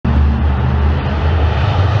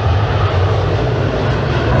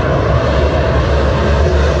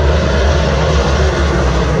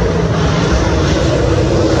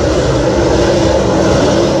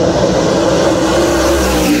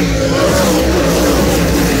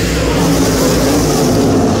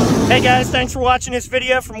Hey guys, thanks for watching this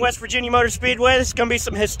video from West Virginia Motor Speedway. This is going to be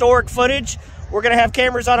some historic footage. We're going to have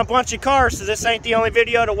cameras on a bunch of cars, so this ain't the only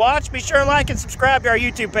video to watch. Be sure and like and subscribe to our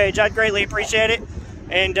YouTube page. I'd greatly appreciate it.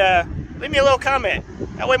 And leave me a little comment.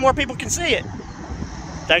 That way more people can see it.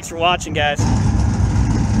 Thanks for watching, guys.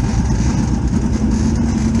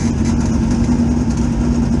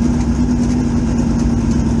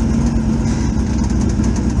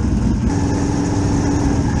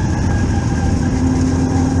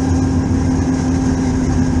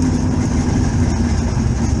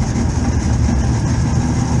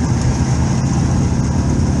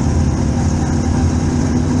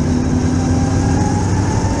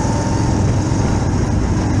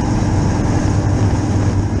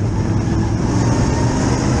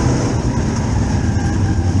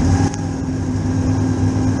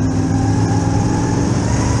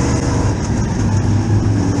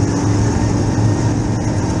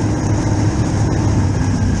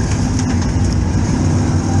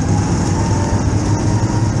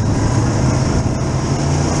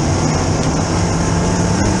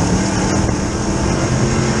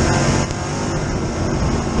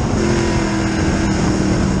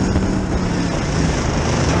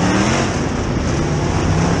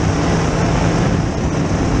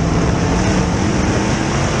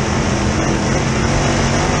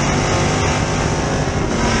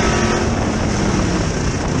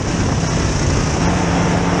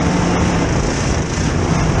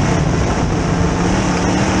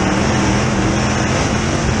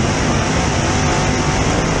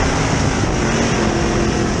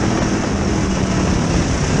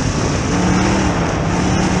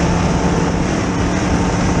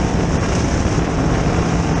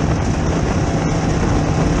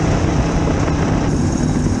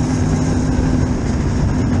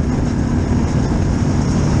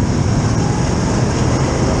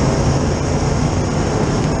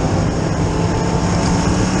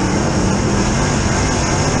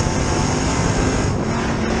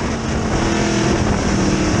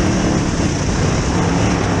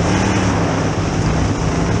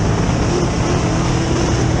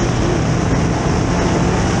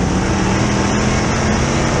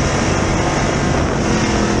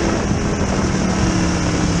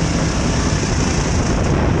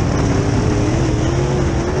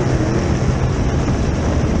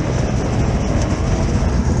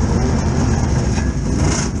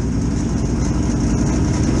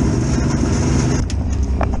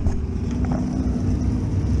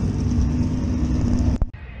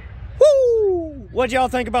 What'd y'all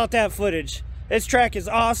think about that footage? This track is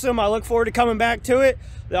awesome. I look forward to coming back to it.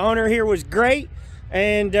 The owner here was great,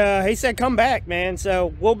 and he said come back, man.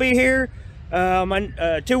 So we'll be here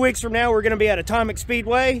 2 weeks from now. We're going to be at Atomic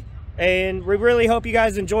Speedway, and we really hope you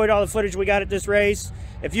guys enjoyed all the footage we got at this race.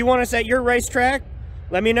 If you want us at your racetrack,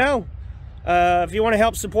 let me know. If you want to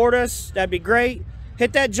help support us, that'd be great.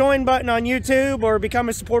 Hit that join button on YouTube or become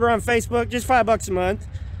a supporter on Facebook. Just $5 a month,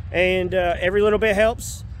 and every little bit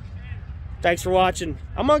helps. Thanks for watching.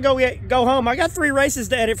 I'm gonna go home. I got 3 races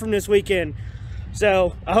to edit from this weekend,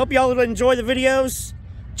 so I hope y'all enjoy the videos.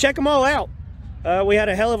 Check them all out. We had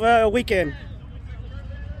a hell of a weekend.